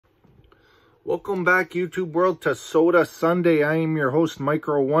Welcome back, YouTube world, to Soda Sunday. I am your host,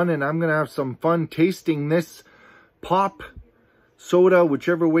 Micro1, and I'm going to have some fun tasting this pop soda,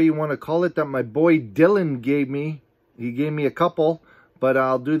 whichever way you want to call it, that my boy Dylan gave me. He gave me a couple, but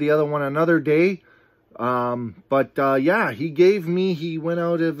I'll do the other one another day. Yeah, he went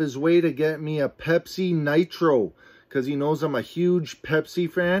out of his way to get me a Pepsi Nitro, because he knows I'm a huge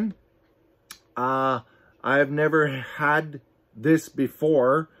Pepsi fan. I've never had this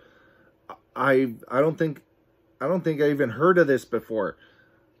before. I don't think I even heard of this before,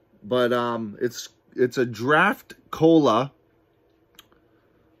 but it's a draft cola,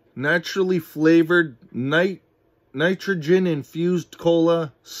 naturally flavored nitrogen infused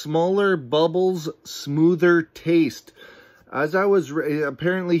cola, smaller bubbles, smoother taste. As I was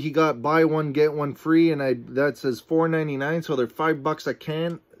apparently he got buy one get one free, and that says $4.99, so they're $5 a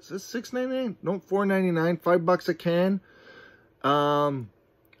can. Is this $6.99? No, $4.99, $5 a can.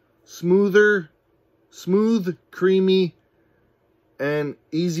 Smooth, creamy, and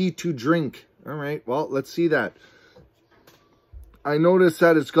easy to drink. All right, well, let's see that. I noticed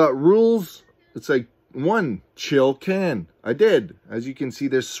that it's got rules. It's like, 1, chill can. I did. As you can see,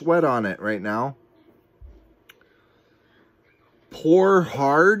 there's sweat on it right now. Pour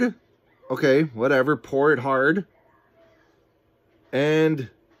hard. Okay, whatever, pour it hard. And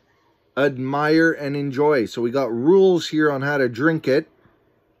admire and enjoy. So we got rules here on how to drink it.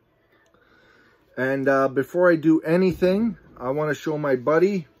 And before I do anything, I want to show my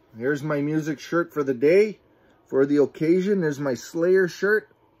buddy. Here's my music shirt for the day, for the occasion. There's my Slayer shirt.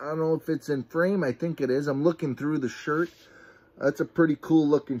 I don't know if it's in frame. I think it is. I'm looking through the shirt. That's a pretty cool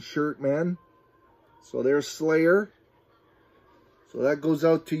looking shirt, man. So there's Slayer. So that goes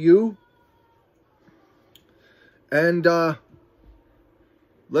out to you. And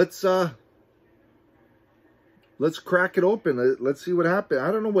let's crack it open. Let's see what happens.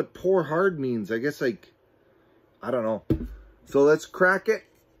 I don't know what pour hard means. I guess, like, I don't know. So let's crack it.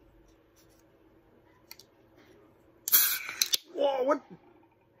 Whoa, what?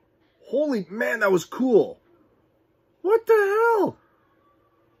 Holy man, that was cool. What the hell?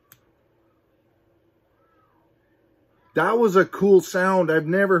 That was a cool sound. I've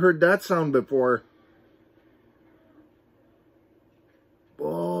never heard that sound before.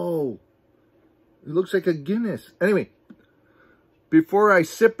 Whoa. It looks like a Guinness. Anyway, before I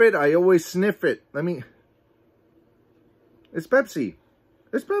sip it, I always sniff it. It's Pepsi.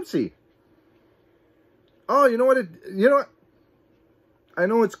 It's Pepsi. Oh, you know what? I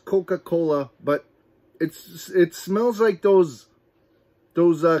know it's Coca-Cola, but it smells like those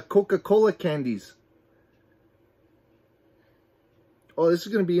Coca-Cola candies. Oh, this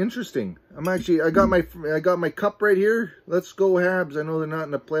is gonna be interesting. I got my cup right here. Let's go Habs. I know they're not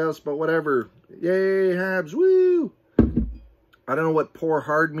in the playoffs, but whatever. Yay, Habs, woo! I don't know what pour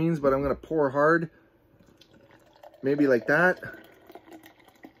hard means, but I'm gonna pour hard. Maybe like that.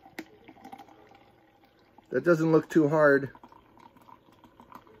 That doesn't look too hard.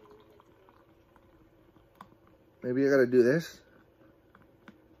 Maybe I gotta do this.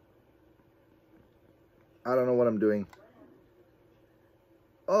 I don't know what I'm doing.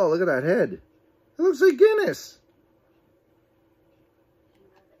 Oh, look at that head. It looks like Guinness.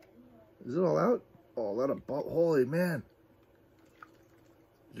 Is it all out? Oh, a lot of holy man.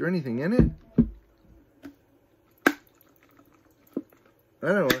 Is there anything in it? I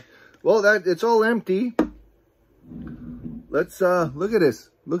don't know. Well, it's all empty. Let's look at this.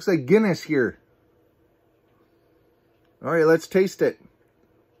 Looks like Guinness here. All right, let's taste it.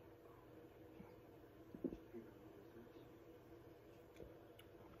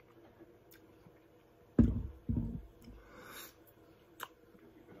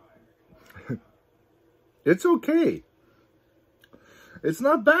 It's okay. It's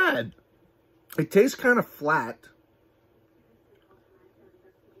not bad. It tastes kind of flat.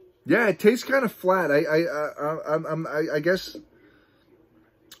 Yeah, it tastes kind of flat. I guess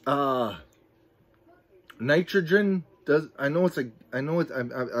nitrogen does. I'm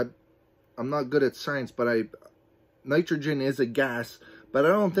not good at science, but nitrogen is a gas, but I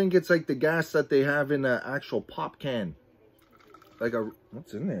don't think it's like the gas that they have in an actual pop can.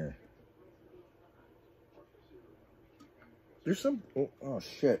 What's in there? There's some, oh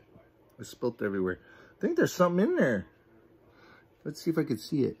shit. It spilt everywhere. I think there's something in there. Let's see if I can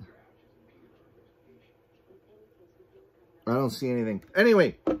see it. I don't see anything.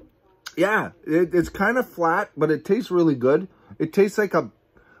 Anyway, yeah, it's kind of flat, but it tastes really good. It tastes like a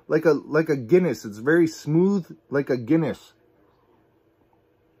Guinness. It's very smooth, like a Guinness.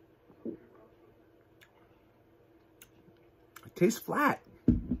 It tastes flat.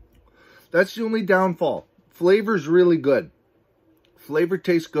 That's the only downfall. Flavor's really good. Flavor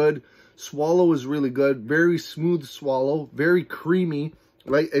tastes good. Swallow is really good. Very smooth swallow. Very creamy.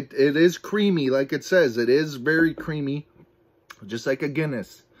 Like it is creamy, like it says. It is very creamy. Just like a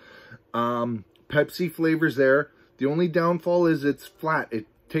Guinness. Pepsi flavors there. The only downfall is it's flat. It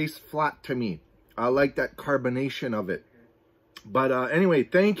tastes flat to me. I like that carbonation of it. But anyway,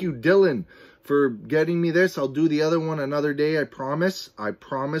 thank you, Dylan, for getting me this. I'll do the other one another day, I promise. I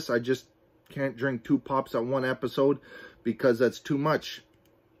promise. I just can't drink 2 pops at one episode because that's too much.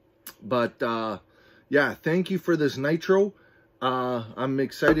 But yeah, thank you for this Nitro. I'm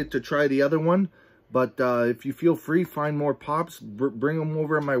excited to try the other one. But if you feel free, find more pops, bring them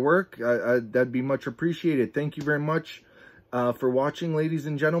over at my work. That'd be much appreciated. Thank you very much for watching, ladies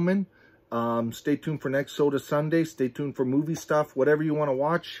and gentlemen. Stay tuned for next Soda Sunday. Stay tuned for movie stuff, whatever you want to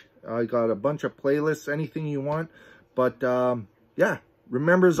watch. I got a bunch of playlists, anything you want. But yeah,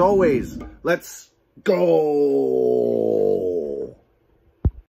 remember as always, let's go.